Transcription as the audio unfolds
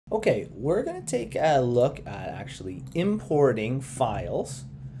Okay, we're going to take a look at actually importing files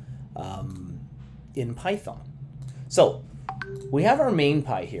in Python. So we have our main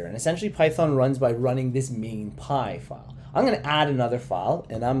py here, and essentially Python runs by running this main py file. I'm going to add another file,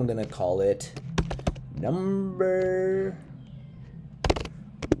 and I'm going to call it number1.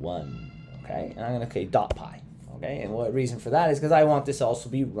 Okay, and I'm going to say .py. Okay, and what reason for that is because I want this to also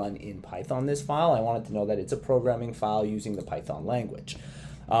be run in Python, this file. I want it to know that it's a programming file using the Python language.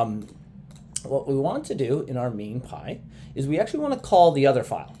 What we want to do in our main py is we actually want to call the other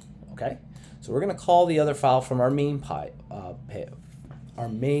file. Okay, so we're going to call the other file from our main py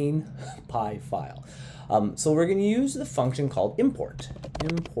file. So we're going to use the function called import.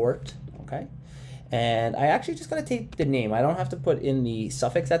 Okay, and I actually just got to take the name. I don't have to put in the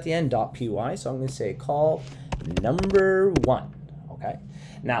suffix at the end .py. So I'm going to say call number1. Okay,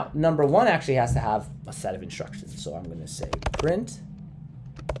 now number1 actually has to have a set of instructions. So I'm going to say print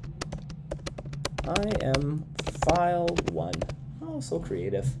I am file1. Oh, so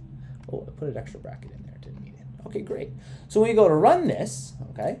creative. Oh, I put an extra bracket in there. Didn't need it. Okay, great. So when we go to run this,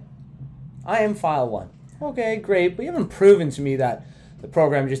 okay, I am file1. Okay, great. But you haven't proven to me that the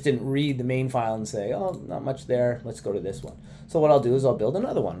program just didn't read the main file and say, oh, not much there. Let's go to this one. So what I'll do is I'll build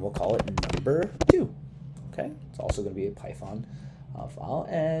another one. We'll call it number2. Okay, it's also going to be a Python file,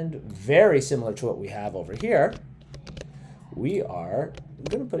 and very similar to what we have over here. We are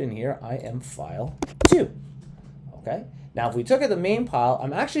going to put in here I am file2. Okay, now if we took at the main file,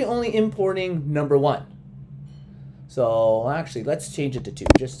 I'm actually only importing number1. So actually, let's change it to 2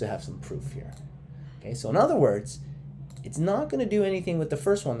 just to have some proof here. Okay, so in other words, it's not going to do anything with the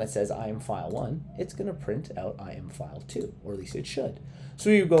first one that says I am file1. It's going to print out I am file2, or at least it should. So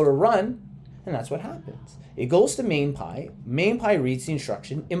you go to run, and that's what happens. It goes to main py. Main py reads the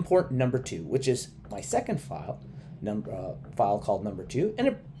instruction import number2, which is my second file. File called number2, and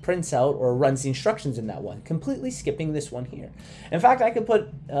it prints out or runs the instructions in that one, completely skipping this one here. In fact, I could put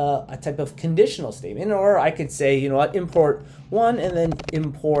a type of conditional statement, or I could say, you know what, import 1 and then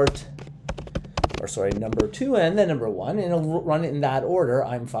import, or sorry, number2 and then number1, and it'll run it in that order.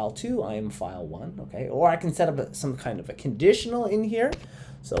 I'm file2, I am file1. Okay, or I can set up some kind of a conditional in here.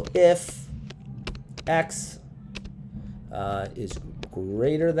 So if x is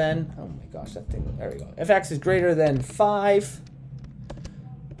greater than, oh my gosh, that thing, there we go. If x is greater than 5,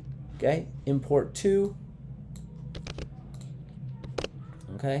 okay, import 2,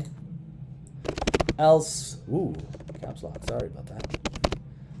 okay, else, ooh, caps lock, sorry about that,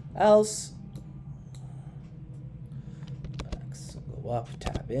 else, x will go up,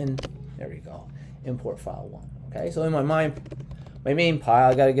 tab in, there we go, import file1, okay, so in my main py,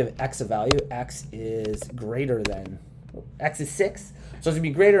 I gotta give x a value, x is greater than, x is 6, so it's going to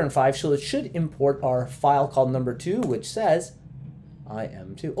be greater than 5, so it should import our file called number2, which says I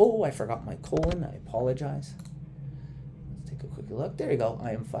am 2. Oh, I forgot my colon. I apologize. Let's take a quick look. There you go.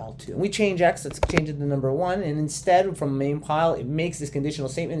 I am file2. And we change x. Let's change it to number1. And instead, from main pile, it makes this conditional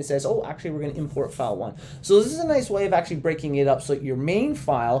statement. It says, oh, actually, we're going to import file1. So this is a nice way of actually breaking it up so your main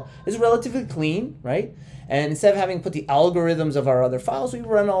file is relatively clean, right? And instead of having put the algorithms of our other files, we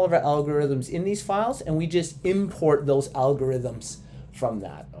run all of our algorithms in these files, and we just import those algorithms from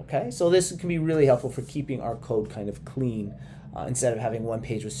that, okay? So this can be really helpful for keeping our code kind of clean instead of having one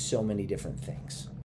page with so many different things.